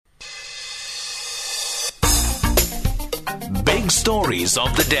stories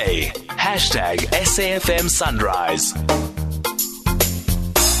of the day. #SAFM Sunrise.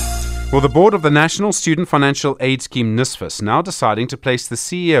 Well, the board of the National Student Financial Aid Scheme, NSFAS, now deciding to place the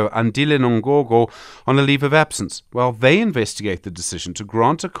CEO, Andile Nongogo, on a leave of absence while they investigate the decision to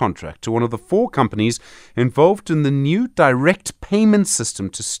grant a contract to one of the 4 companies involved in the new direct payment system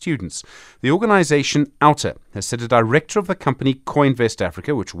to students. The organisation Outa has said a director of the company Coinvest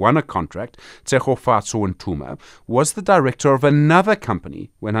Africa, which won a contract, Ntuma, was the director of another company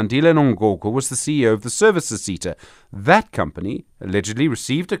when Andile Nongogo was the CEO of the services sector. That company allegedly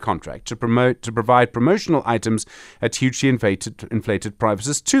received a contract to provide promotional items at hugely inflated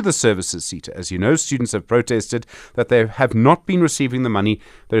prices to the services sector. As you know, students have protested that they have not been receiving the money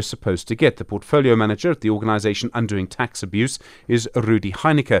they're supposed to get. The portfolio manager at the organisation Undoing Tax Abuse is Rudie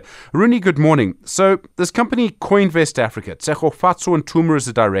Heyneke. Rudie, good morning. So this company Coinvest Africa, Ntuma is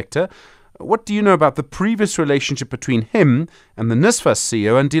the director. What do you know about the previous relationship between him and the NSFAS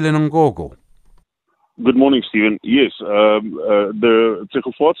CEO, Andile Nongogo? Good morning, Stephen. Yes, the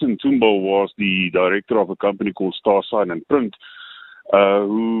Ntuma was the director of a company called Star Sign and Print,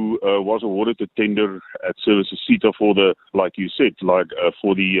 who was awarded a tender at Services CETA for the, like you said,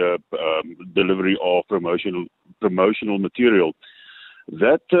 for the delivery of promotional material.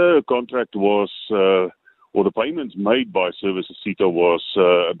 That contract was, or the payments made by Services CETA was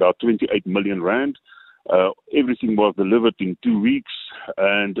about 28 million rand. Everything was delivered in 2 weeks,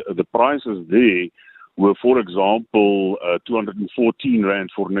 and the prices there were, for example, 214 rand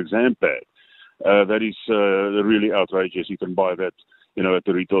for an exam pad. That is really outrageous. You can buy that, at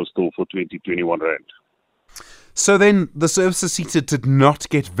the retail store for 21 rand. So then the services sector did not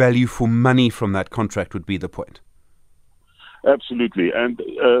get value for money from that contract, would be the point. Absolutely. And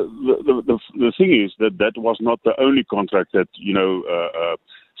the thing is that was not the only contract that,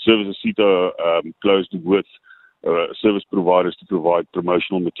 Services CETA closed with service providers to provide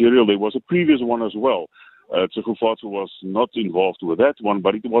promotional material. There was a previous one as well. Tsegofatso was not involved with that one,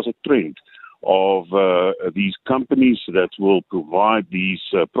 but it was a trend of these companies that will provide these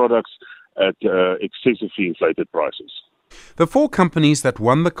products at excessively inflated prices. The 4 companies that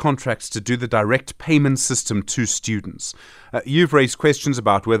won the contracts to do the direct payment system to students, you've raised questions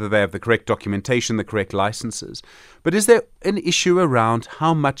about whether they have the correct documentation, the correct licenses. But is there an issue around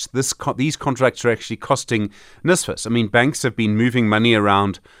how much these contracts are actually costing NSFAS? I mean, banks have been moving money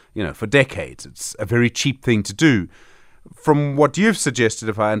around, for decades. It's a very cheap thing to do. From what you've suggested,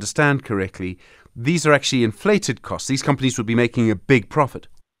 if I understand correctly, these are actually inflated costs. These companies would be making a big profit.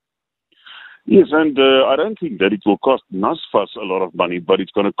 Yes, and I don't think that it will cost NSFAS a lot of money, but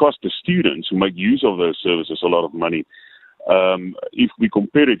it's going to cost the students who make use of those services a lot of money. If we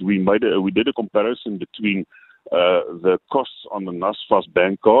compare it, we did a comparison between the costs on the NSFAS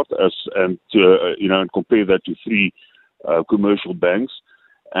bank card and compare that to 3 commercial banks,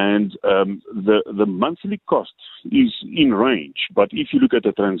 and the monthly cost is in range. But if you look at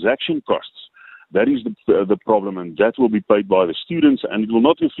the transaction costs, that is the problem, and that will be paid by the students, and it will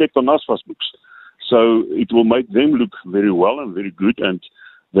not reflect on NSFAS books. So it will make them look very well and very good, and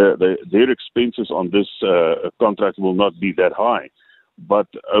their expenses on this contract will not be that high. But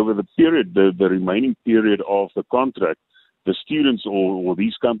over the period, the remaining period of the contract, the students or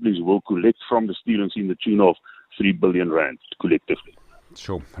these companies will collect from the students in the tune of 3 billion rand collectively.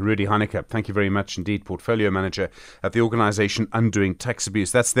 Sure. Rudie Heyneke, thank you very much indeed, portfolio manager at the organisation Undoing Tax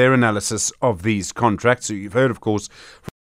Abuse. That's their analysis of these contracts. So you've heard, of course,